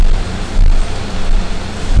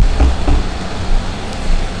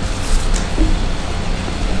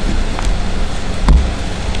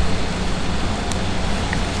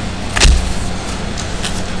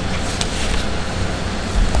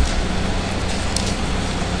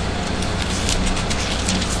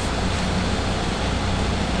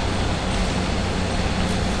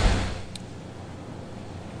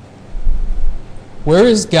Where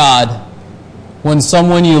is God when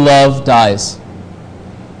someone you love dies?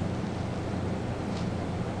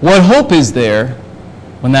 What hope is there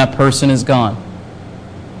when that person is gone?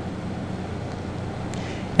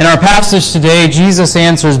 In our passage today, Jesus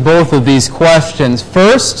answers both of these questions.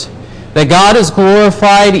 First, that God is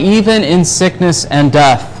glorified even in sickness and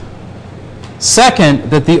death. Second,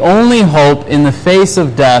 that the only hope in the face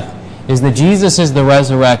of death is that Jesus is the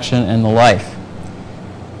resurrection and the life.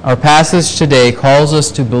 Our passage today calls us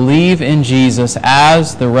to believe in Jesus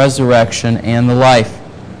as the resurrection and the life.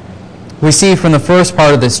 We see from the first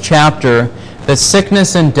part of this chapter that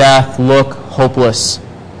sickness and death look hopeless.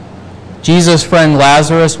 Jesus' friend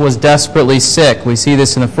Lazarus was desperately sick. We see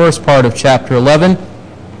this in the first part of chapter 11.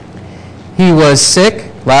 He was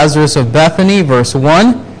sick, Lazarus of Bethany, verse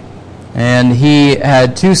 1, and he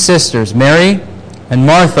had two sisters, Mary and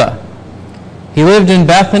Martha. He lived in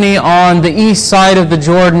Bethany on the east side of the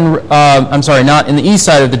Jordan, not in the east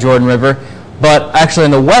side of the Jordan River, but actually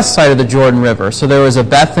on the west side of the Jordan River. So there was a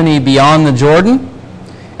Bethany beyond the Jordan,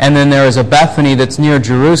 and then there is a Bethany that's near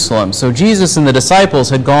Jerusalem. So Jesus and the disciples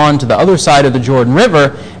had gone to the other side of the Jordan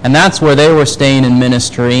River, and that's where they were staying and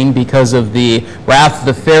ministering because of the wrath of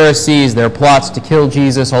the Pharisees, their plots to kill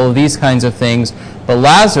Jesus, all of these kinds of things. But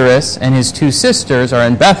Lazarus and his two sisters are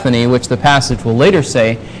in Bethany, which the passage will later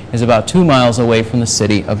say is about 2 miles away from the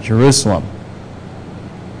city of Jerusalem.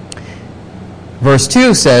 Verse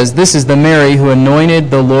 2 says, "This is the Mary who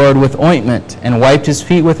anointed the Lord with ointment and wiped his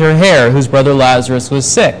feet with her hair, whose brother Lazarus was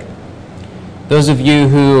sick." Those of you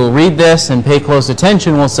who read this and pay close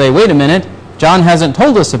attention will say, wait a minute, John hasn't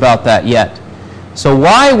told us about that yet. So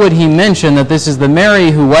why would he mention that this is the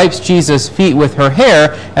Mary who wipes Jesus' feet with her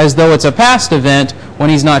hair as though it's a past event when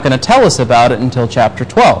he's not going to tell us about it until chapter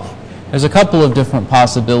 12? There's a couple of different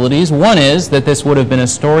possibilities. One is that this would have been a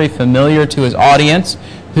story familiar to his audience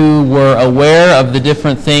who were aware of the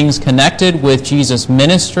different things connected with Jesus'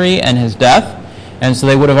 ministry and his death, and so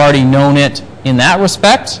they would have already known it in that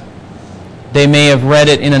respect. They may have read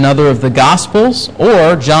it in another of the Gospels,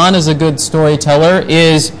 or John, as a good storyteller,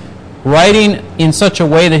 is writing in such a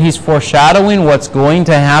way that he's foreshadowing what's going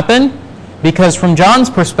to happen, because from John's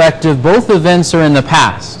perspective, both events are in the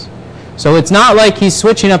past. So it's not like he's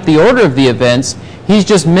switching up the order of the events. He's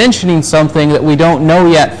just mentioning something that we don't know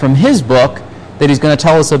yet from his book that he's going to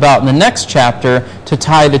tell us about in the next chapter to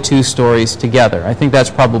tie the two stories together. I think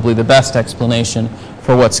that's probably the best explanation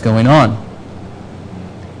for what's going on.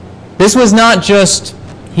 This was not just,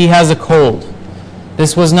 he has a cold.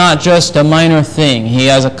 This was not just a minor thing. He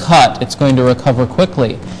has a cut. It's going to recover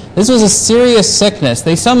quickly. This was a serious sickness.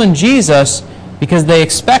 They summoned Jesus because they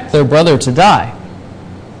expect their brother to die.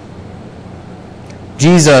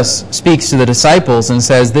 Jesus speaks to the disciples and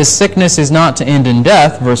says, "This sickness is not to end in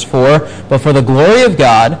death," verse 4, "but for the glory of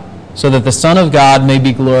God, so that the Son of God may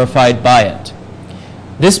be glorified by it."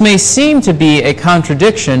 This may seem to be a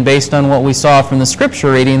contradiction based on what we saw from the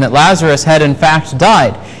scripture reading, that Lazarus had in fact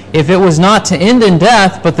died. If it was not to end in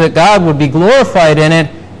death, but that God would be glorified in it,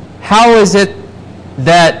 how is it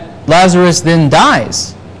that Lazarus then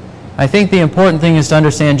dies? I think the important thing is to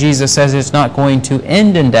understand Jesus says it's not going to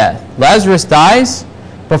end in death. Lazarus dies,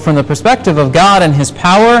 but from the perspective of God and his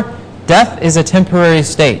power, death is a temporary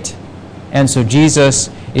state. And so Jesus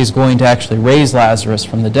is going to actually raise Lazarus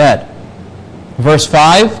from the dead. Verse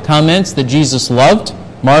 5 comments that Jesus loved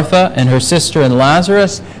Martha and her sister and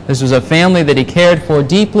Lazarus. This was a family that he cared for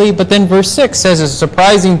deeply. But then verse 6 says a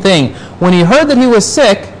surprising thing. When he heard that he was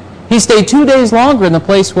sick, he stayed 2 days longer in the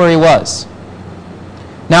place where he was.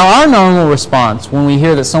 Now, our normal response when we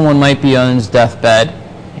hear that someone might be on his deathbed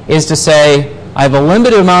is to say, I have a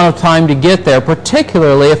limited amount of time to get there,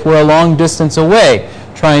 particularly if we're a long distance away,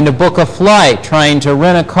 trying to book a flight, trying to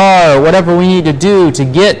rent a car, or whatever we need to do to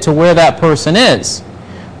get to where that person is.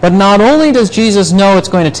 But not only does Jesus know it's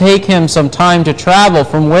going to take him some time to travel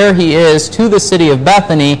from where he is to the city of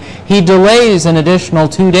Bethany, he delays an additional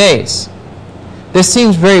 2 days. This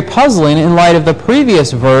seems very puzzling in light of the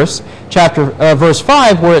previous verse, verse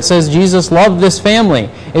 5, where it says Jesus loved this family.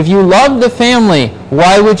 If you loved the family,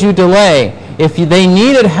 why would you delay? If they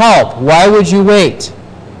needed help, why would you wait?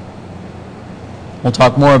 We'll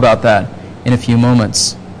talk more about that in a few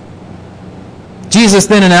moments. Jesus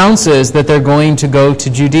then announces that they're going to go to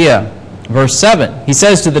Judea. Verse 7, he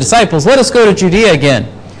says to the disciples, "Let us go to Judea again."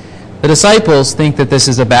 The disciples think that this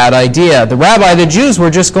is a bad idea. "The Rabbi, the Jews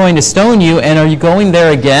were just going to stone you, and are you going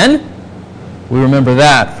there again?" We remember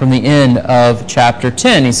that from the end of chapter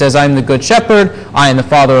 10. He says, I am the good shepherd, I and the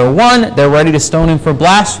Father are one. They're ready to stone him for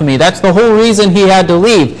blasphemy. That's the whole reason he had to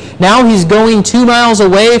leave. Now he's going 2 miles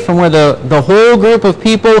away from where the whole group of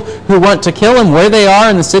people who want to kill him, where they are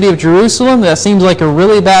in the city of Jerusalem. That seems like a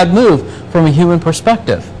really bad move from a human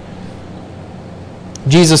perspective.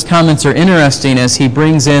 Jesus' comments are interesting as he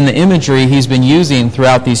brings in the imagery he's been using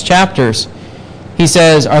throughout these chapters. He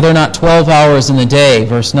says, are there not 12 hours in the day?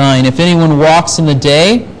 Verse 9, if anyone walks in the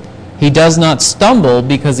day, he does not stumble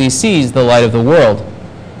because he sees the light of the world.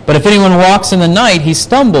 But if anyone walks in the night, he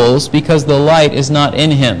stumbles because the light is not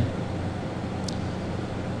in him.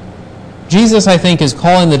 Jesus, I think, is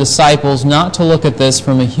calling the disciples not to look at this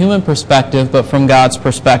from a human perspective, but from God's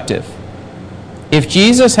perspective. If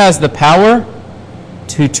Jesus has the power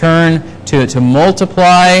to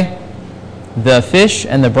multiply the fish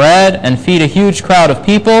and the bread and feed a huge crowd of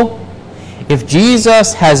people, if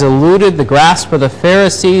Jesus has eluded the grasp of the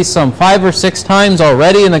Pharisees some 5 or 6 times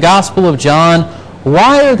already in the Gospel of John,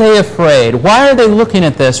 why are they afraid? Why are they looking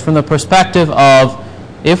at this from the perspective of,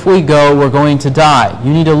 if we go, we're going to die?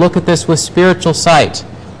 You need to look at this with spiritual sight.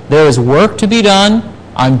 There is work to be done.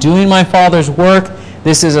 I'm doing my Father's work.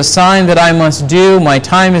 This is a sign that I must do. My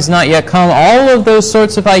time has not yet come. All of those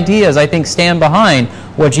sorts of ideas, I think, stand behind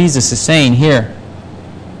what Jesus is saying here.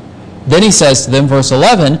 Then he says to them, verse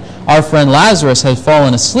 11, our friend Lazarus has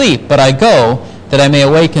fallen asleep, but I go that I may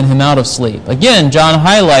awaken him out of sleep. Again, John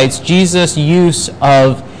highlights Jesus' use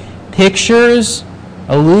of pictures,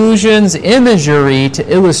 allusions, imagery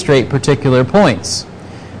to illustrate particular points.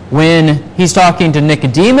 When he's talking to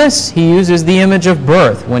Nicodemus, he uses the image of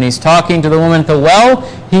birth. When he's talking to the woman at the well,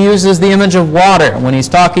 he uses the image of water. When he's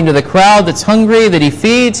talking to the crowd that's hungry, that he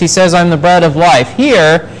feeds, he says, I'm the bread of life.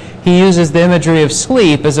 Here, he uses the imagery of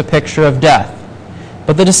sleep as a picture of death.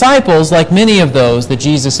 But the disciples, like many of those that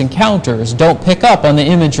Jesus encounters, don't pick up on the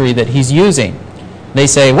imagery that he's using. They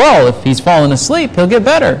say, well, if he's fallen asleep, he'll get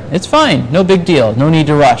better. It's fine. No big deal. No need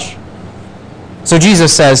to rush. So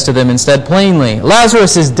Jesus says to them instead plainly,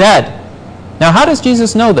 Lazarus is dead. Now, how does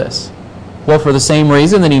Jesus know this? Well, for the same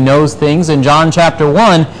reason that he knows things in John chapter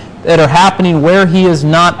 1 that are happening where he is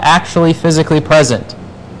not actually physically present.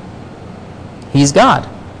 He's God.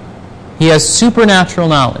 He has supernatural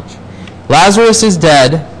knowledge. Lazarus is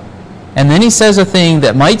dead, and then he says a thing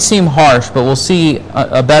that might seem harsh, but we'll see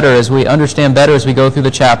better as we understand better as we go through the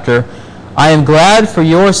chapter. I am glad for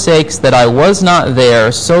your sakes that I was not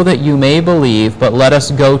there, so that you may believe, but let us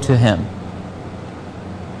go to him.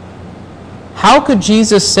 How could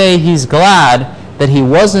Jesus say he's glad that he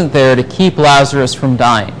wasn't there to keep Lazarus from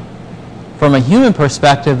dying? From a human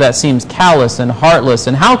perspective, that seems callous and heartless,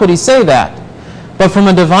 and how could he say that? But from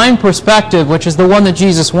a divine perspective, which is the one that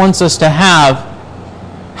Jesus wants us to have,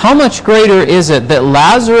 how much greater is it that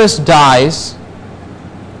Lazarus dies,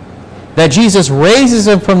 that Jesus raises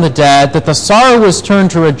him from the dead, that the sorrow was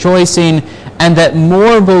turned to rejoicing, and that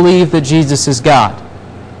more believe that Jesus is God?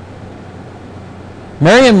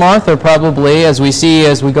 Mary and Martha probably, as we see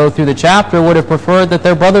as we go through the chapter, would have preferred that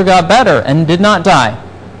their brother got better and did not die.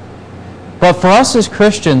 But for us as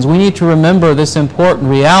Christians, we need to remember this important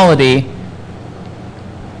reality.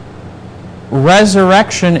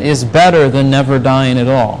 Resurrection is better than never dying at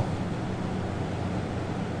all.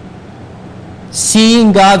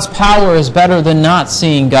 Seeing God's power is better than not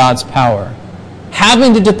seeing God's power.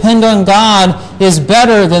 Having to depend on God is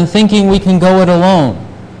better than thinking we can go it alone.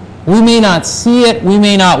 We may not see it, we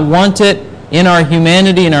may not want it in our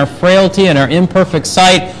humanity, in our frailty, in our imperfect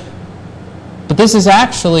sight, but this is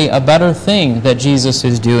actually a better thing that Jesus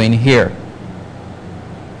is doing here.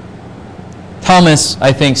 Thomas,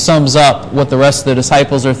 I think, sums up what the rest of the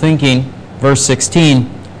disciples are thinking. Verse 16,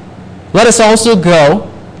 let us also go,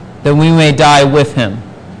 that we may die with him.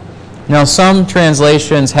 Now, some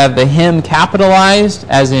translations have the him capitalized,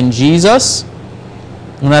 as in Jesus,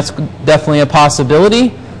 and that's definitely a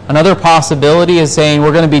possibility. Another possibility is saying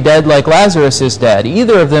we're going to be dead like Lazarus is dead.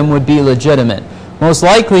 Either of them would be legitimate. Most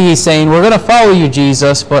likely he's saying we're going to follow you,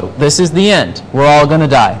 Jesus, but this is the end. We're all going to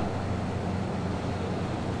die.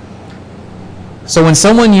 So when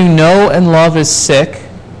someone you know and love is sick,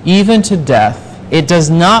 even to death, it does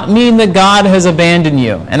not mean that God has abandoned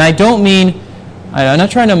you. And I don't mean, I'm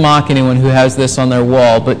not trying to mock anyone who has this on their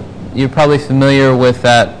wall, but you're probably familiar with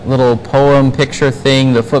that little poem picture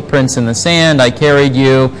thing, the footprints in the sand. I carried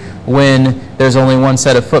you when there's only one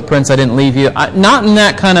set of footprints. I didn't leave you. Not in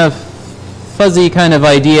that kind of fuzzy kind of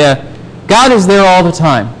idea. God is there all the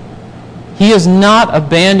time. He has not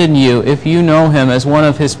abandoned you if you know him as one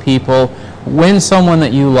of his people when someone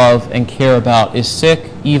that you love and care about is sick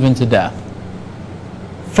even to death.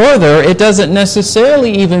 Further, it doesn't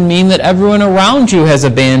necessarily even mean that everyone around you has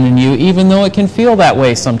abandoned you, even though it can feel that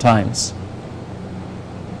way sometimes.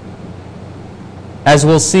 As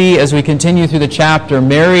we'll see as we continue through the chapter,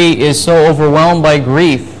 Mary is so overwhelmed by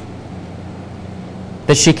grief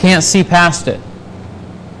that she can't see past it.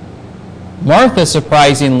 Martha,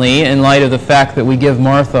 surprisingly, in light of the fact that we give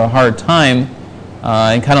Martha a hard time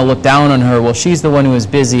and kind of look down on her, well, she's the one who was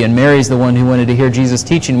busy and Mary's the one who wanted to hear Jesus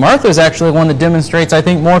teaching. Martha is actually the one that demonstrates, I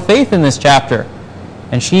think, more faith in this chapter.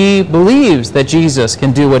 And she believes that Jesus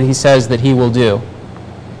can do what he says that he will do.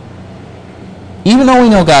 Even though we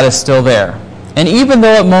know God is still there, and even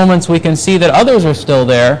though at moments we can see that others are still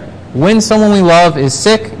there, when someone we love is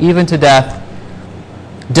sick, even to death,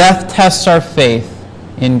 death tests our faith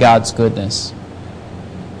in God's goodness.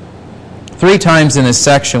 3 times in this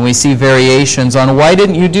section we see variations on why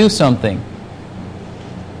didn't you do something?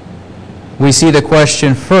 We see the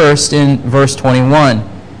question first in verse 21.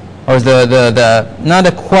 Or the not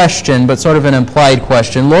a question, but sort of an implied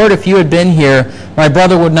question. Lord, if you had been here, my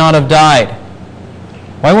brother would not have died.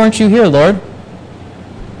 Why weren't you here, Lord?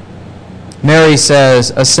 Mary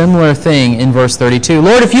says a similar thing in verse 32.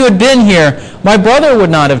 Lord, if you had been here, my brother would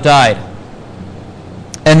not have died.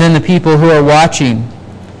 And then the people who are watching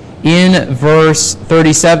in verse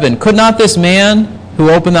 37. Could not this man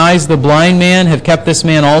who opened the eyes of the blind man have kept this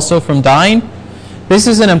man also from dying? This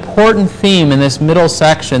is an important theme in this middle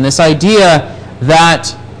section, this idea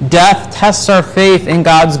that death tests our faith in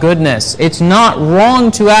God's goodness. It's not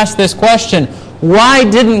wrong to ask this question, why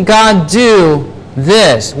didn't God do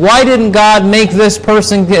this? Why didn't God make this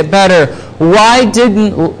person get better? Why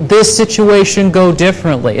didn't this situation go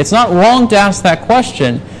differently? It's not wrong to ask that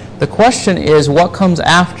question. The question is, what comes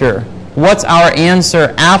after? What's our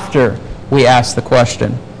answer after we ask the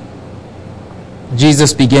question?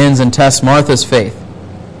 Jesus begins and tests Martha's faith.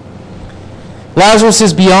 Lazarus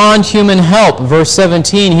is beyond human help. Verse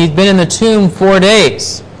 17, he'd been in the tomb 4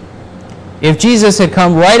 days. If Jesus had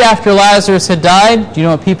come right after Lazarus had died, do you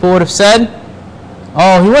know what people would have said?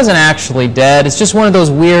 Oh, he wasn't actually dead. It's just one of those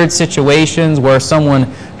weird situations where someone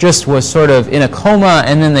just was sort of in a coma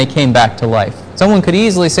and then they came back to life. Someone could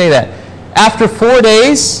easily say that. After 4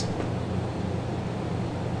 days,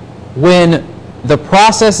 when the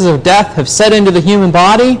processes of death have set into the human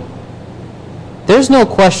body, there's no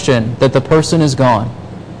question that the person is gone.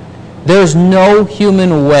 There's no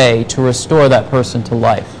human way to restore that person to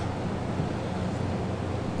life.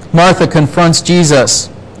 Martha confronts Jesus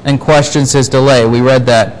and questions his delay. We read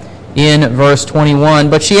that in verse 21.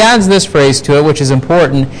 But she adds this phrase to it, which is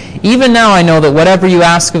important. Even now I know that whatever you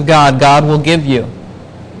ask of God, God will give you.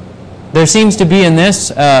 There seems to be in this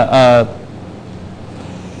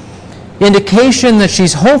indication that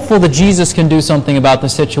she's hopeful that Jesus can do something about the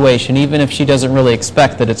situation, even if she doesn't really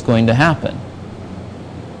expect that it's going to happen.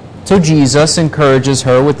 So Jesus encourages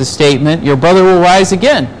her with the statement, your brother will rise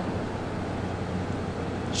again.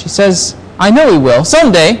 She says, I know he will.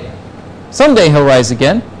 Someday he'll rise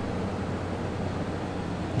again.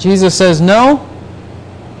 Jesus says, no.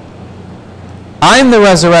 I'm the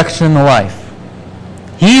resurrection and the life.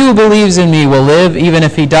 He who believes in me will live even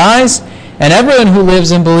if he dies, and everyone who lives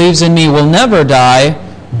and believes in me will never die.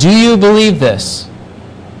 Do you believe this?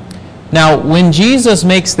 Now, when Jesus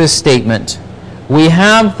makes this statement, we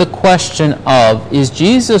have the question of, is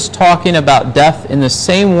Jesus talking about death in the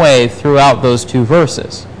same way throughout those 2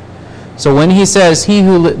 verses? So when he says, he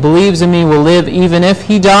who believes in me will live even if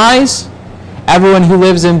he dies, everyone who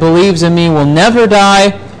lives and believes in me will never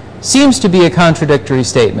die, seems to be a contradictory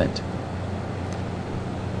statement.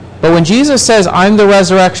 But when Jesus says, I'm the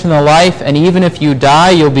resurrection and the life, and even if you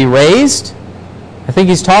die, you'll be raised, I think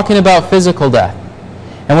he's talking about physical death.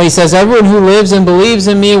 And when he says, everyone who lives and believes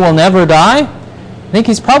in me will never die, I think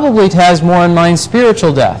he's probably has more in mind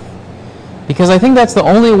spiritual death. Because I think that's the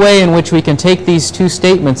only way in which we can take these 2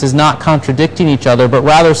 statements as not contradicting each other, but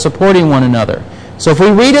rather supporting one another. So if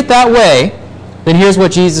we read it that way, then here's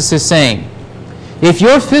what Jesus is saying. If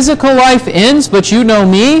your physical life ends, but you know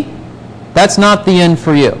me, that's not the end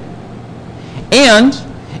for you. And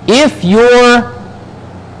if your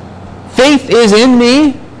faith is in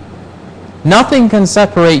me, nothing can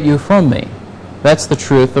separate you from me. That's the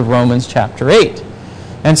truth of Romans chapter 8.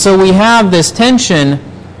 And so we have this tension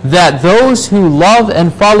that those who love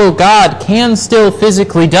and follow God can still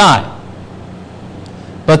physically die.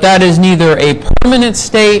 But that is neither a permanent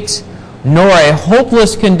state, nor a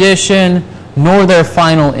hopeless condition, nor their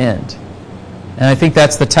final end. And I think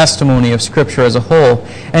that's the testimony of Scripture as a whole.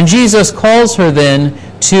 And Jesus calls her then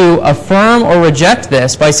to affirm or reject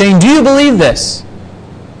this by saying, do you believe this?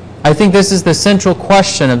 I think this is the central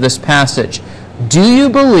question of this passage. Do you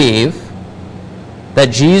believe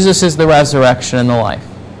that Jesus is the resurrection and the life.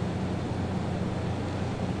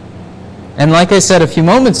 And like I said a few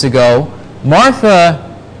moments ago, Martha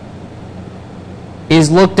is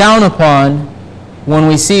looked down upon when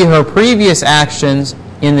we see her previous actions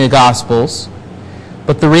in the Gospels.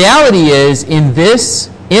 But the reality is, in this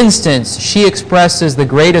instance, she expresses the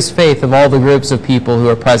greatest faith of all the groups of people who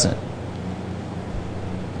are present.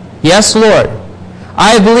 Yes, Lord,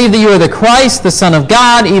 I believe that you are the Christ, the Son of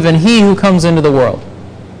God, even he who comes into the world.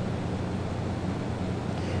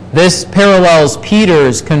 This parallels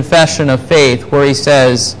Peter's confession of faith, where he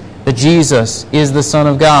says that Jesus is the Son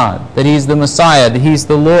of God, that he's the Messiah, that he's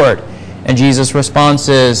the Lord. And Jesus' response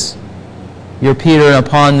is, "You're Peter, and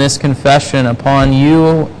upon this confession, upon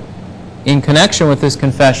you, in connection with this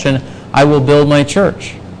confession, I will build my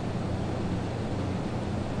church."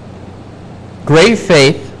 Great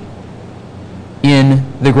faith in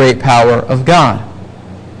the great power of God.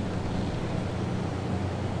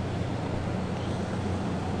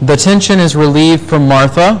 The tension is relieved from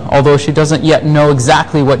Martha, although she doesn't yet know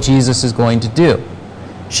exactly what Jesus is going to do.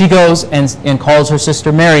 She goes and calls her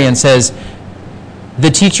sister Mary and says, "The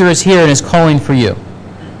teacher is here and is calling for you."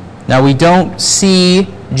 Now, we don't see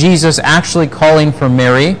Jesus actually calling for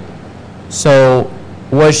Mary. So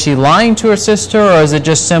was she lying to her sister, or is it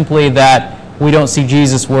just simply that we don't see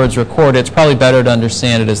Jesus' words recorded? It's probably better to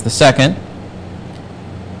understand it as the second.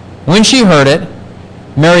 When she heard it,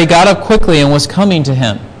 Mary got up quickly and was coming to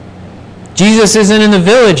him. Jesus isn't in the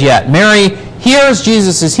village yet. Mary hears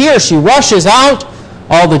Jesus is here. She rushes out.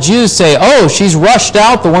 All the Jews say, "Oh, she's rushed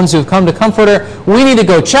out, the ones who have come to comfort her. We need to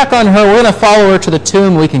go check on her. We're going to follow her to the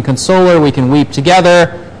tomb. We can console her. We can weep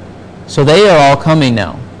together." So they are all coming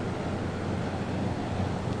now.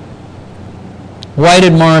 Why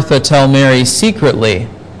did Martha tell Mary secretly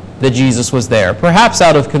that Jesus was there? Perhaps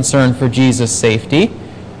out of concern for Jesus' safety.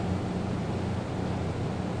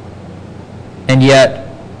 And yet,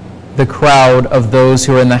 the crowd of those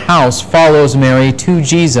who are in the house follows Mary to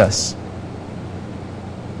Jesus.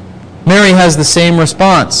 Mary has the same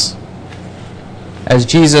response as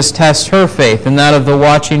Jesus tests her faith and that of the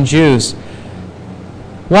watching Jews.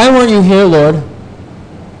 "Why weren't you here, Lord?"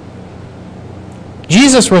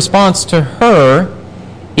 Jesus' response to her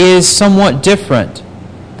is somewhat different.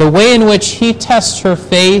 The way in which he tests her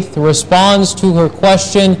faith, responds to her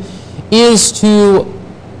question, is to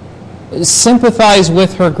sympathize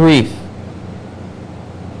with her grief.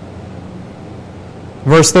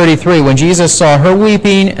 Verse 33, when Jesus saw her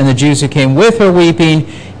weeping and the Jews who came with her weeping,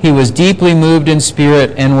 he was deeply moved in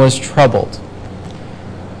spirit and was troubled.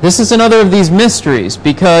 This is another of these mysteries,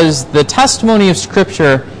 because the testimony of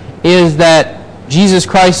Scripture is that Jesus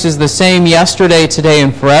Christ is the same yesterday, today,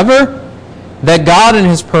 and forever, that God in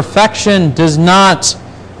his perfection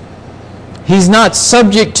he's not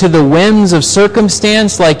subject to the whims of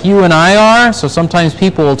circumstance like you and I are. So sometimes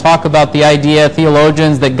people will talk about the idea,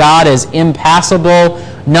 theologians, that God is impassible,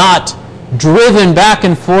 not driven back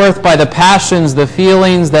and forth by the passions, the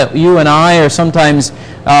feelings that you and I are sometimes.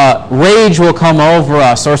 Rage will come over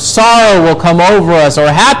us, or sorrow will come over us,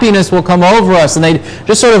 or happiness will come over us, and they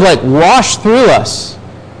just sort of like wash through us.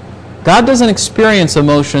 God doesn't experience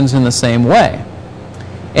emotions in the same way.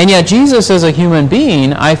 And yet Jesus, as a human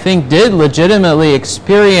being, I think did legitimately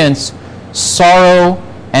experience sorrow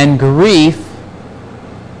and grief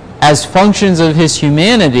as functions of his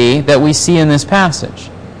humanity that we see in this passage.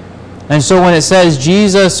 And so when it says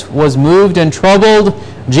Jesus was moved and troubled,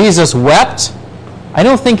 Jesus wept, I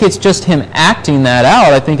don't think it's just him acting that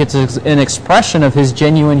out. I think it's an expression of his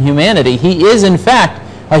genuine humanity. He is, in fact,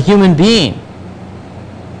 a human being.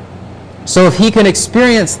 So if he can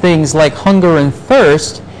experience things like hunger and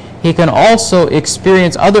thirst, he can also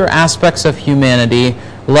experience other aspects of humanity,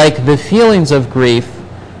 like the feelings of grief,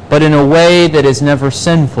 but in a way that is never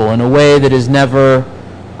sinful, in a way that is never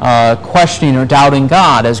questioning or doubting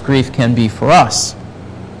God, as grief can be for us.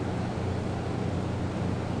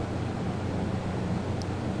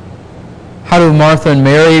 How do Martha and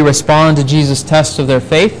Mary respond to Jesus' test of their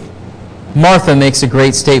faith? Martha makes a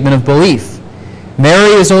great statement of belief.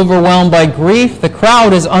 Mary is overwhelmed by grief. The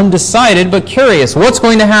crowd is undecided but curious. What's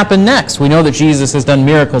going to happen next? We know that Jesus has done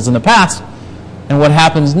miracles in the past, and what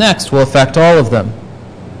happens next will affect all of them.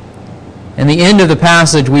 In the end of the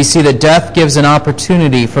passage, we see that death gives an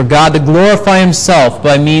opportunity for God to glorify himself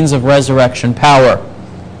by means of resurrection power.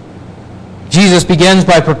 Jesus begins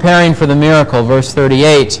by preparing for the miracle. Verse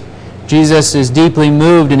 38. Jesus is deeply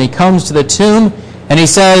moved, and he comes to the tomb, and he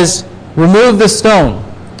says, "Remove the stone."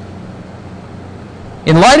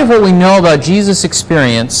 In light of what we know about Jesus'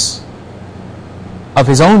 experience of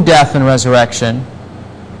his own death and resurrection,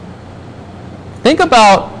 think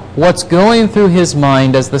about what's going through his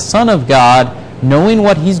mind as the Son of God, knowing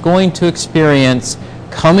what he's going to experience,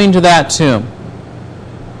 coming to that tomb.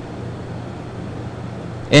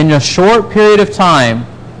 In a short period of time,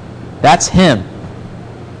 that's him.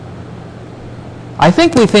 I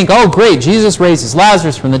think we think, oh great, Jesus raises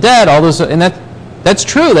Lazarus from the dead, all those, and that's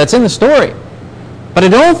true, that's in the story. But I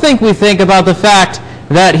don't think we think about the fact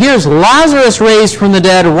that here's Lazarus raised from the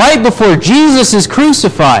dead right before Jesus is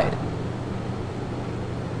crucified.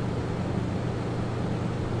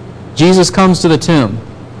 Jesus comes to the tomb.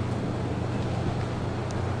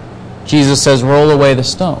 Jesus says, roll away the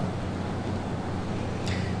stone.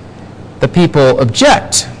 The people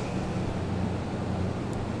object.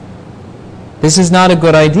 This is not a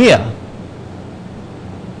good idea.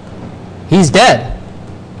 He's dead.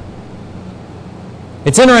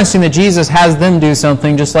 It's interesting that Jesus has them do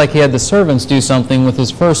something just like he had the servants do something with his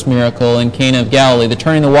first miracle in Cana of Galilee, the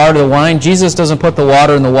turning the water to wine. Jesus doesn't put the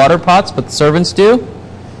water in the water pots, but the servants do.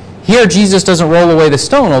 Here, Jesus doesn't roll away the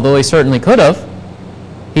stone, although he certainly could have.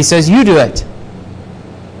 He says, you do it.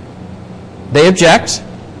 They object.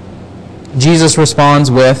 Jesus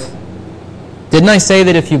responds with, didn't I say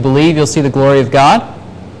that if you believe, you'll see the glory of God?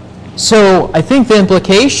 So I think the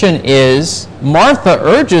implication is Martha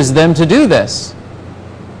urges them to do this,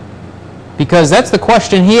 because that's the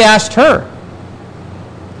question he asked her.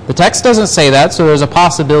 The text doesn't say that, so there's a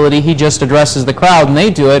possibility he just addresses the crowd and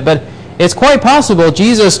they do it, but it's quite possible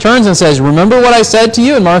Jesus turns and says, remember what I said to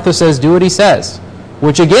you? And Martha says, do what he says,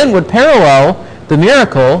 which again would parallel the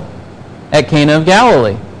miracle at Cana of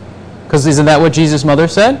Galilee. Because isn't that what Jesus' mother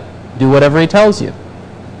said? Do whatever he tells you.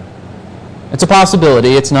 It's a possibility.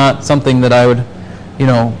 It's not something that I would,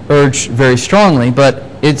 urge very strongly, but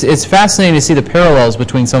it's fascinating to see the parallels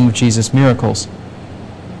between some of Jesus' miracles.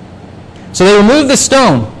 So they remove the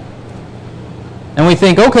stone, and we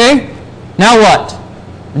think, okay, now what?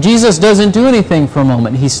 Jesus doesn't do anything for a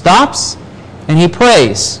moment. He stops and he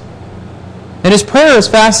prays. And his prayer is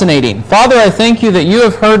fascinating. Father, I thank you that you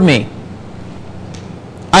have heard me.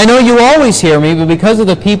 I know you always hear me, but because of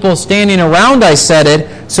the people standing around I said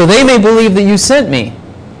it, so they may believe that you sent me.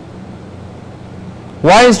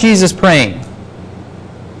 Why is Jesus praying?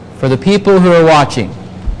 For the people who are watching.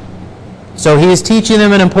 So he is teaching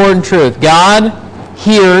them an important truth. God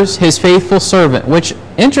hears his faithful servant, which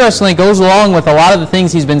interestingly goes along with a lot of the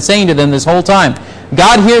things he's been saying to them this whole time.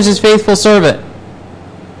 God hears his faithful servant.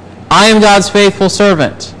 I am God's faithful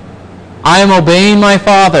servant. I am obeying my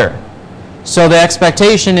Father. So the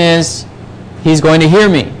expectation is he's going to hear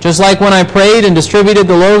me. Just like when I prayed and distributed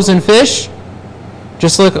the loaves and fish,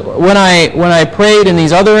 just like when I prayed in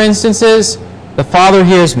these other instances, the Father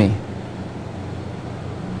hears me.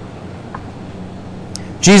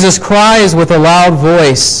 Jesus cries with a loud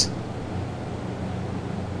voice,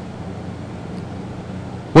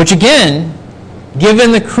 which again,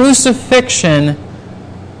 given the crucifixion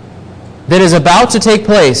that is about to take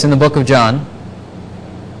place in the book of John,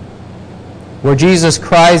 where Jesus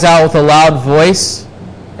cries out with a loud voice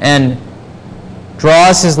and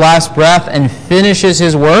draws his last breath and finishes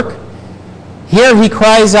his work, here he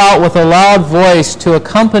cries out with a loud voice to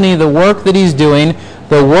accompany the work that he's doing,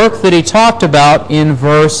 the work that he talked about in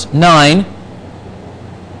verse 9.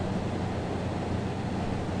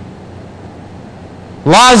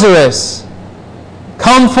 Lazarus,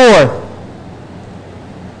 come forth.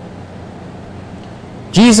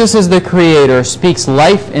 Jesus as the Creator speaks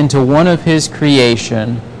life into one of his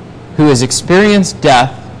creation who has experienced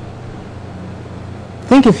death.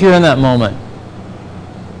 Think if you're in that moment.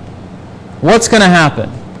 What's going to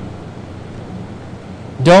happen?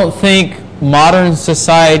 Don't think modern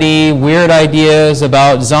society, weird ideas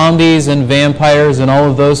about zombies and vampires and all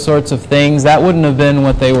of those sorts of things. That wouldn't have been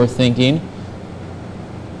what they were thinking.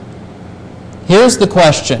 Here's the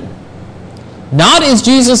question. Not is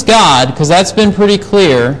Jesus God, because that's been pretty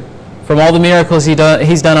clear from all the miracles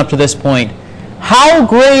he's done up to this point. How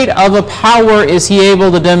great of a power is he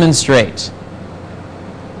able to demonstrate?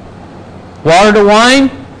 Water to wine?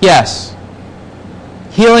 Yes.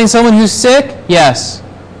 Healing someone who's sick? Yes.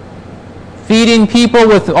 Feeding people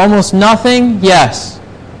with almost nothing? Yes.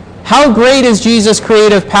 How great is Jesus'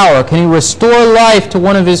 creative power? Can he restore life to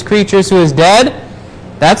one of his creatures who is dead?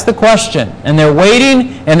 That's the question. And they're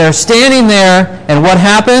waiting, and they're standing there, and what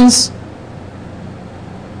happens?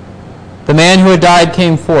 The man who had died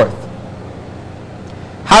came forth.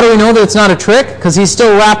 How do we know that it's not a trick? Because he's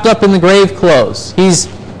still wrapped up in the grave clothes. His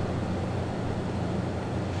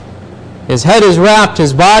head is wrapped,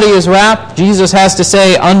 his body is wrapped. Jesus has to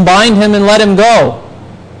say, unbind him and let him go.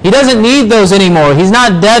 He doesn't need those anymore. He's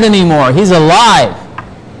not dead anymore. He's alive.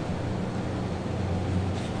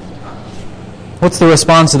 What's the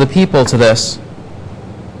response of the people to this?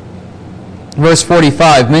 Verse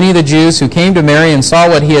 45, many of the Jews who came to Mary and saw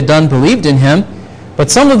what he had done believed in him, but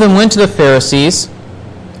some of them went to the Pharisees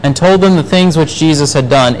and told them the things which Jesus had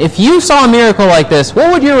done. If you saw a miracle like this,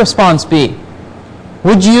 what would your response be?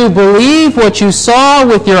 Would you believe what you saw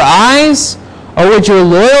with your eyes, or would your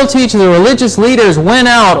loyalty to the religious leaders win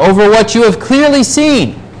out over what you have clearly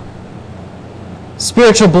seen?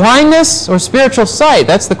 Spiritual blindness or spiritual sight?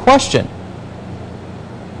 That's the question.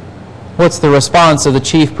 What's the response of the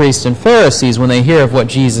chief priests and Pharisees when they hear of what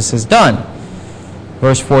Jesus has done?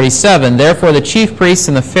 Verse 47, therefore the chief priests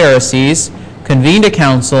and the Pharisees convened a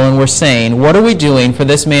council and were saying, what are we doing, for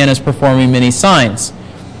this man is performing many signs?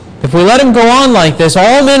 If we let him go on like this,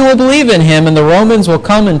 all men will believe in him, and the Romans will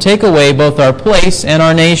come and take away both our place and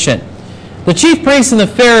our nation. The chief priests and the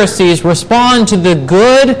Pharisees respond to the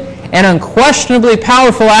good and unquestionably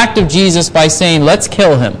powerful act of Jesus by saying, let's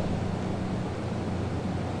kill him.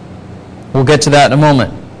 We'll get to that in a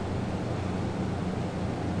moment.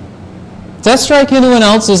 Does that strike anyone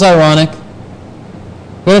else as ironic?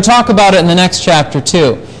 We're going to talk about it in the next chapter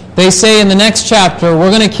too. They say in the next chapter,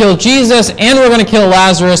 we're going to kill Jesus and we're going to kill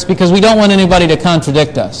Lazarus because we don't want anybody to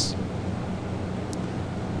contradict us.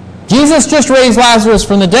 Jesus just raised Lazarus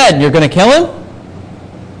from the dead and you're going to kill him?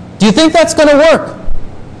 Do you think that's going to work?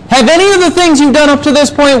 Have any of the things you've done up to this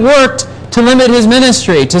point worked to limit his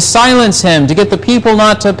ministry, to silence him, to get the people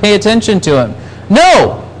not to pay attention to him?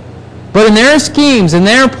 No. But in their schemes, in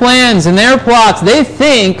their plans, in their plots, they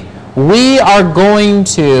think we are going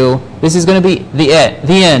to, this is going to be the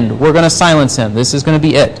end. We're going to silence him. This is going to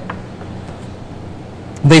be it.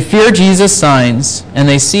 They fear Jesus' signs, and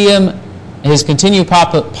they see him, his continued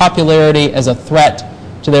popularity, as a threat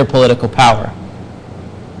to their political power.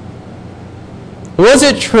 Was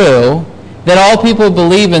it true that all people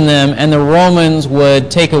believe in them and the Romans would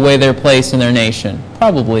take away their place in their nation?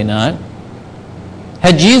 Probably not.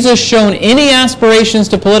 Had Jesus shown any aspirations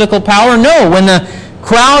to political power? No. When the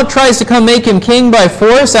crowd tries to come make him king by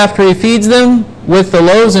force after he feeds them with the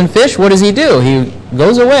loaves and fish, what does he do? He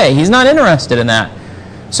goes away. He's not interested in that.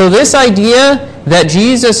 So this idea that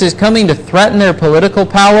Jesus is coming to threaten their political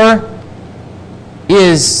power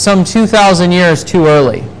is some 2,000 years too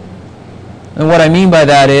early. And what I mean by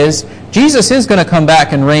that is, Jesus is going to come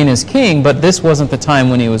back and reign as king, but this wasn't the time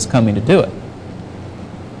when he was coming to do it.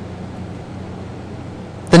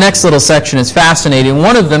 The next little section is fascinating.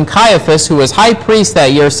 One of them, Caiaphas, who was high priest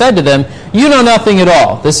that year, said to them, you know nothing at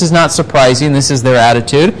all. This is not surprising. This is their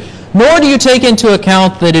attitude. Nor do you take into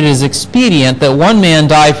account that it is expedient that one man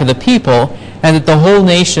die for the people and that the whole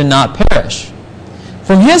nation not perish.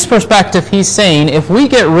 From his perspective, he's saying, if we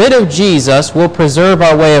get rid of Jesus, we'll preserve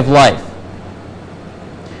our way of life.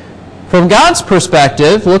 From God's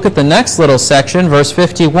perspective, look at the next little section, verse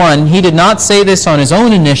 51. He did not say this on his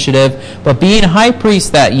own initiative, but being high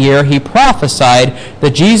priest that year, he prophesied that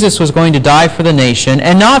Jesus was going to die for the nation,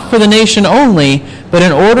 and not for the nation only, but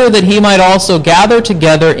in order that he might also gather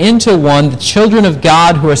together into one the children of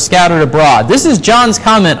God who are scattered abroad. This is John's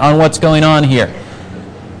comment on what's going on here.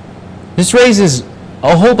 This raises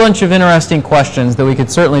a whole bunch of interesting questions that we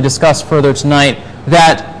could certainly discuss further tonight.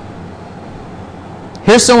 That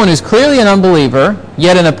here's someone who's clearly an unbeliever,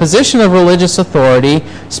 yet in a position of religious authority,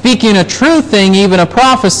 speaking a true thing, even a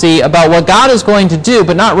prophecy about what God is going to do,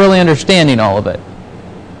 but not really understanding all of it.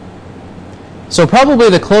 So probably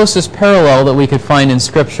the closest parallel that we could find in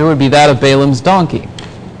Scripture would be that of Balaam's donkey.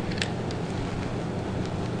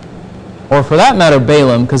 Or for that matter,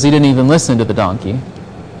 Balaam, because he didn't even listen to the donkey.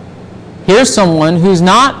 Here's someone who's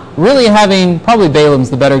not really having, probably Balaam's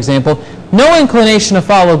the better example, no inclination to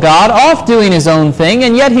follow God, off doing his own thing,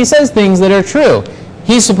 and yet he says things that are true.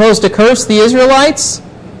 He's supposed to curse the Israelites,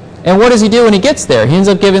 and what does he do when he gets there? He ends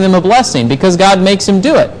up giving them a blessing because God makes him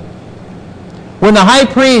do it. When the high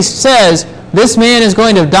priest says, this man is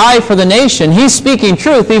going to die for the nation, he's speaking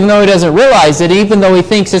truth even though he doesn't realize it, even though he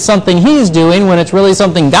thinks it's something he's doing when it's really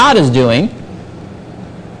something God is doing.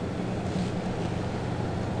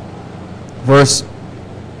 Verse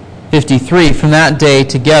 53, from that day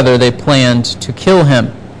together they planned to kill him.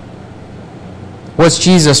 What's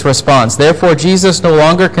Jesus' response? Therefore Jesus no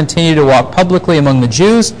longer continued to walk publicly among the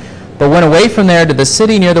Jews, but went away from there to the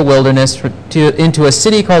city near the wilderness, into a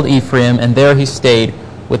city called Ephraim, and there he stayed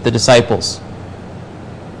with the disciples.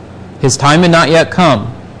 His time had not yet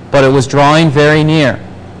come, but it was drawing very near.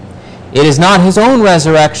 It is not his own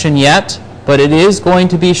resurrection yet, but it is going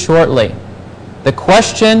to be shortly. The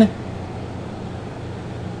question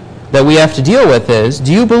that we have to deal with is,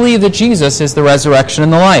 do you believe that Jesus is the resurrection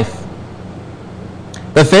and the life?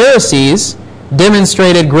 The Pharisees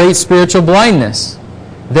demonstrated great spiritual blindness.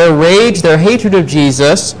 Their rage, their hatred of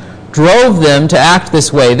Jesus, drove them to act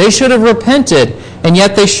this way. They should have repented, and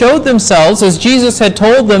yet they showed themselves, as Jesus had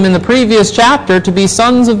told them in the previous chapter, to be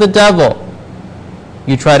sons of the devil.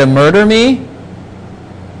 You try to murder me?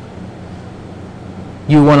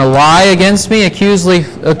 You want to lie against me, accuse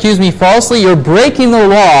me falsely? You're breaking the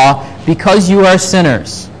law because you are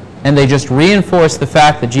sinners. And they just reinforce the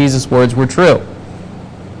fact that Jesus' words were true.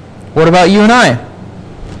 What about you and I?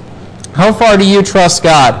 How far do you trust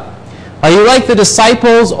God? Are you like the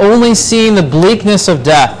disciples, only seeing the bleakness of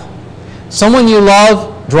death? Someone you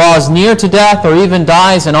love draws near to death or even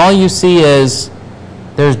dies, and all you see is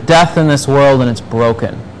there's death in this world and it's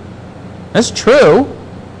broken. That's true.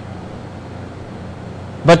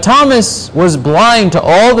 But Thomas was blind to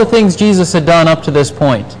all the things Jesus had done up to this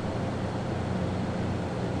point.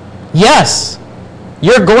 Yes,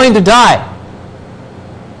 you're going to die.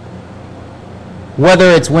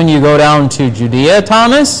 Whether it's when you go down to Judea,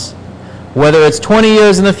 Thomas, whether it's 20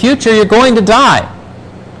 years in the future, you're going to die.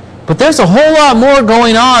 But there's a whole lot more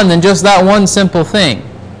going on than just that one simple thing.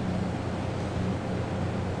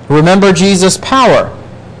 Remember Jesus' power.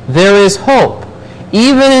 There is hope.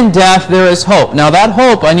 Even in death, there is hope. Now that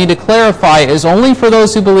hope, I need to clarify, is only for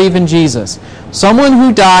those who believe in Jesus. Someone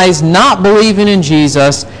who dies not believing in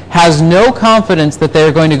Jesus has no confidence that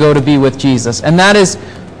they're going to go to be with Jesus. And that is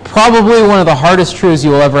probably one of the hardest truths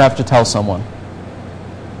you will ever have to tell someone.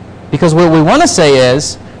 Because what we want to say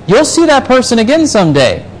is, you'll see that person again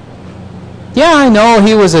someday. Yeah, I know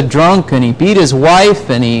he was a drunk and he beat his wife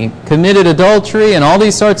and he committed adultery and all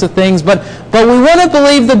these sorts of things, but we want to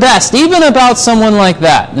believe the best, even about someone like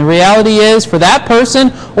that. And the reality is, for that person,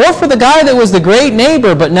 or for the guy that was the great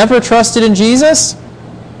neighbor but never trusted in Jesus,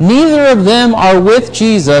 neither of them are with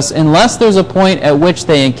Jesus unless there's a point at which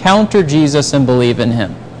they encounter Jesus and believe in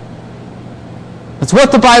him. That's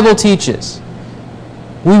what the Bible teaches.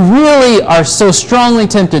 We really are so strongly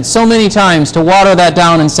tempted so many times to water that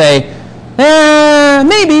down and say,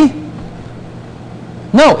 maybe.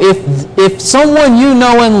 No, if someone you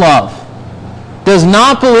know and love does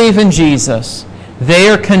not believe in Jesus, they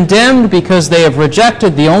are condemned because they have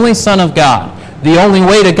rejected the only Son of God. The only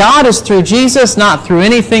way to God is through Jesus, not through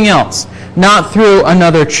anything else. Not through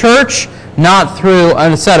another church, not through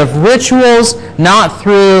a set of rituals, not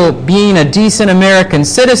through being a decent American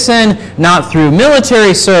citizen, not through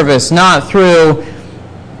military service, not through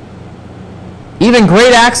even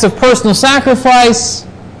great acts of personal sacrifice.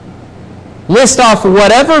 List off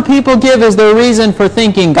whatever people give as their reason for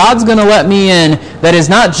thinking God's going to let me in that is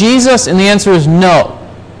not Jesus, and the answer is no.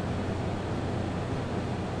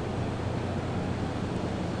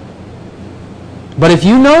 But if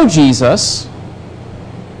you know Jesus,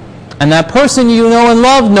 and that person you know and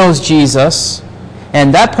love knows Jesus,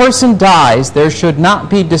 and that person dies, there should not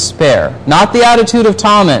be despair. Not the attitude of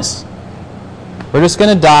Thomas. We're just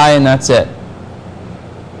going to die and that's it.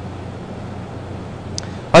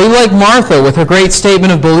 Are you like Martha with her great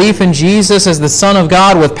statement of belief in Jesus as the Son of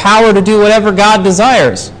God with power to do whatever God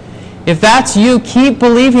desires? If that's you, keep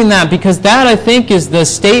believing that, because that, I think, is the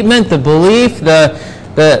statement, the belief,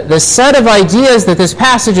 the set of ideas that this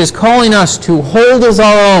passage is calling us to hold as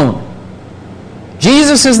our own.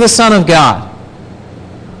 Jesus is the Son of God.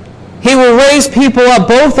 He will raise people up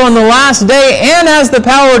both on the last day and has the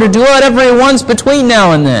power to do whatever he wants between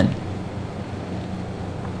now and then.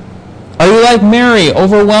 Are you like Mary,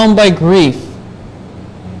 overwhelmed by grief?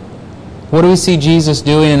 What do we see Jesus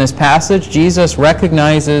doing in this passage? Jesus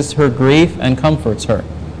recognizes her grief and comforts her.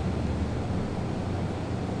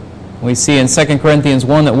 We see in 2 Corinthians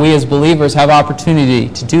 1 that we as believers have opportunity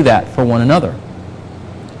to do that for one another.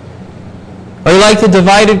 Are you like the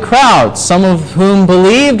divided crowd, some of whom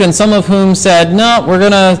believed and some of whom said, no, we're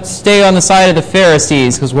going to stay on the side of the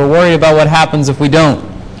Pharisees because we're worried about what happens if we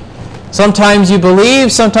don't. Sometimes you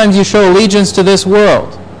believe, sometimes you show allegiance to this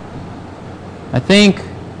world. I think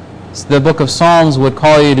the book of Psalms would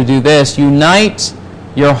call you to do this. Unite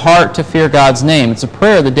your heart to fear God's name. It's a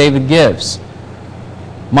prayer that David gives.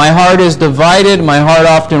 My heart is divided. My heart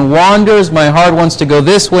often wanders. My heart wants to go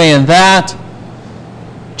this way and that.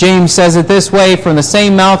 James says it this way, from the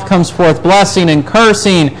same mouth comes forth blessing and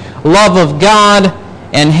cursing, love of God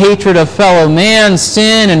and hatred of fellow man,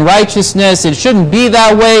 sin and righteousness. It shouldn't be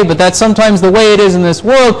that way, but that's sometimes the way it is in this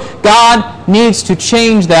world. God needs to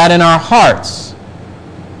change that in our hearts.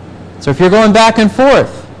 So if you're going back and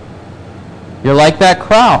forth, you're like that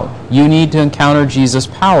crowd. You need to encounter Jesus'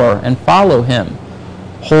 power and follow him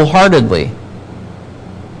wholeheartedly.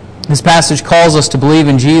 This passage calls us to believe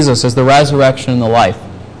in Jesus as the resurrection and the life.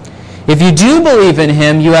 If you do believe in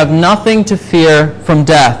him, you have nothing to fear from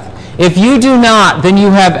death. If you do not, then you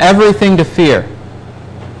have everything to fear.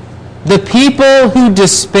 The people who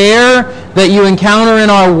despair that you encounter in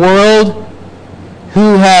our world,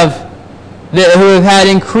 who have had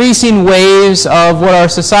increasing waves of what our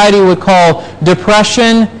society would call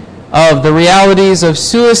depression, of the realities of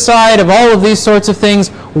suicide, of all of these sorts of things.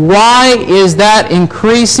 Why is that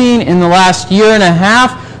increasing in the last year and a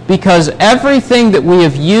half? Because everything that we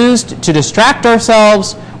have used to distract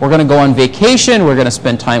ourselves, we're going to go on vacation, we're going to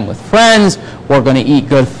spend time with friends, we're going to eat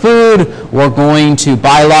good food, we're going to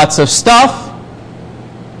buy lots of stuff.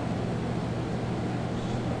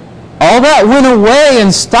 All that went away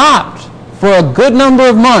and stopped for a good number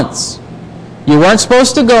of months. You weren't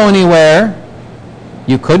supposed to go anywhere.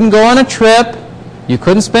 You couldn't go on a trip. You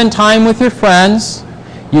couldn't spend time with your friends.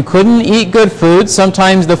 You couldn't eat good food.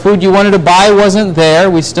 Sometimes the food you wanted to buy wasn't there.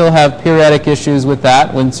 We still have periodic issues with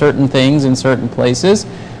that when certain things in certain places.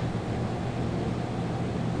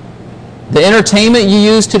 The entertainment you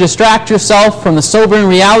used to distract yourself from the sobering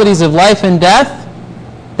realities of life and death,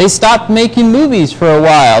 they stopped making movies for a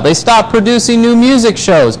while. They stopped producing new music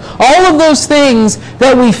shows. All of those things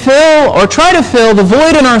that we fill or try to fill the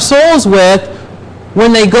void in our souls with,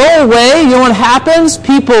 when they go away, you know what happens?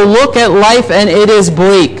 People look at life and it is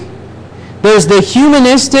bleak. There's the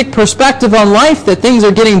humanistic perspective on life that things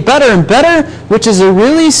are getting better and better, which is a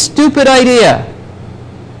really stupid idea.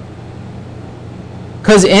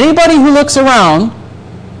 Because anybody who looks around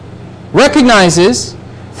recognizes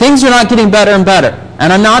things are not getting better and better.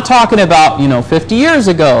 And I'm not talking about, 50 years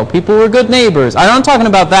ago, people were good neighbors. I'm not talking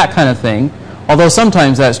about that kind of thing, although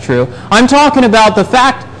sometimes that's true. I'm talking about the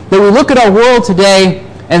fact that we look at our world today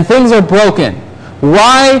and things are broken.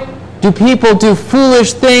 Why do people do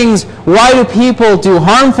foolish things? Why do people do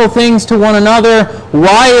harmful things to one another?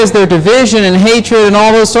 Why is there division and hatred and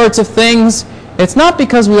all those sorts of things? It's not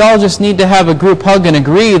because we all just need to have a group hug and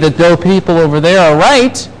agree that those people over there are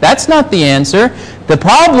right. That's not the answer. The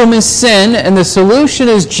problem is sin, and the solution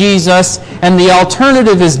is Jesus, and the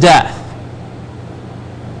alternative is death.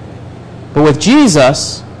 But with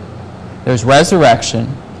Jesus, there's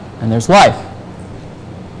resurrection and there's life.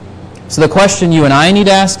 So the question you and I need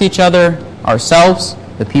to ask each other, ourselves,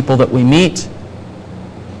 the people that we meet,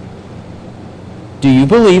 do you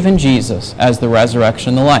believe in Jesus as the resurrection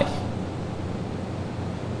and the life?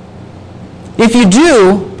 If you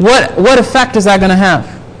do, what effect is that going to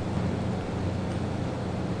have?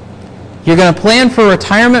 You're going to plan for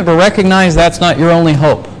retirement, but recognize that's not your only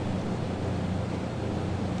hope.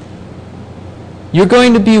 You're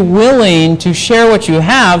going to be willing to share what you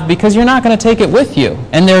have because you're not going to take it with you.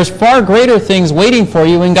 And there's far greater things waiting for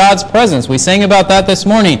you in God's presence. We sang about that this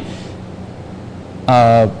morning.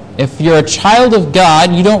 If you're a child of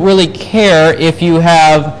God, you don't really care if you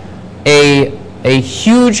have a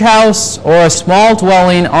huge house or a small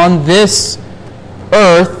dwelling on this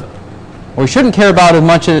earth. Or we shouldn't care about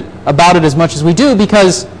it as much as we do,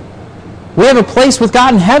 because we have a place with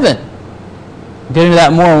God in heaven. We'll get into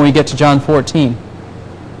that more when we get to John 14.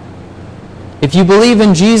 If you believe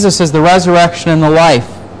in Jesus as the resurrection and the life,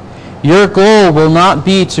 your goal will not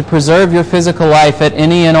be to preserve your physical life at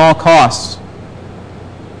any and all costs.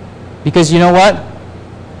 Because you know what?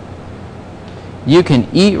 You can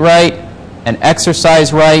eat right and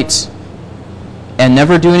exercise right and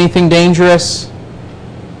never do anything dangerous.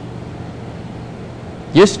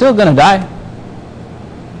 You're still going to die.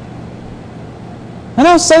 I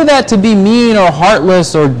don't say that to be mean or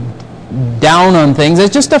heartless or down on things.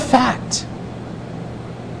 It's just a fact.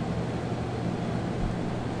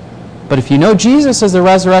 But if you know Jesus as the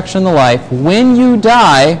resurrection and the life, when you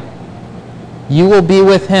die, you will be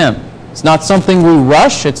with Him. It's not something we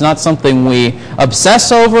rush. It's not something we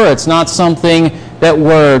obsess over. It's not something that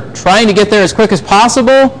we're trying to get there as quick as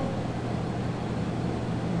possible.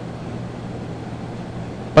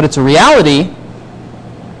 But it's a reality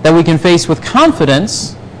that we can face with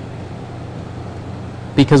confidence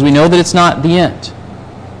because we know that it's not the end.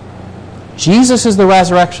 Jesus is the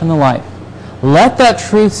resurrection and the life. Let that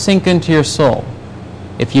truth sink into your soul.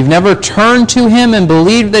 If you've never turned to Him and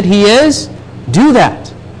believed that He is, do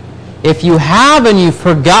that. If you have and you've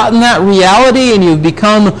forgotten that reality and you've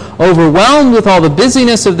become overwhelmed with all the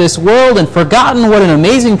busyness of this world and forgotten what an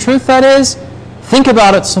amazing truth that is, think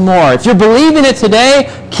about it some more. If you're believing it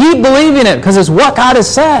today, keep believing it because it's what God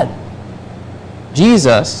has said.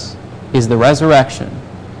 Jesus is the resurrection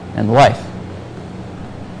and life.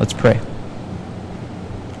 Let's pray.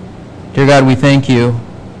 Dear God, we thank You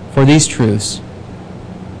for these truths.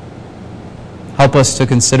 Help us to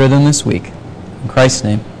consider them this week. In Christ's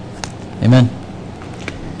name, amen.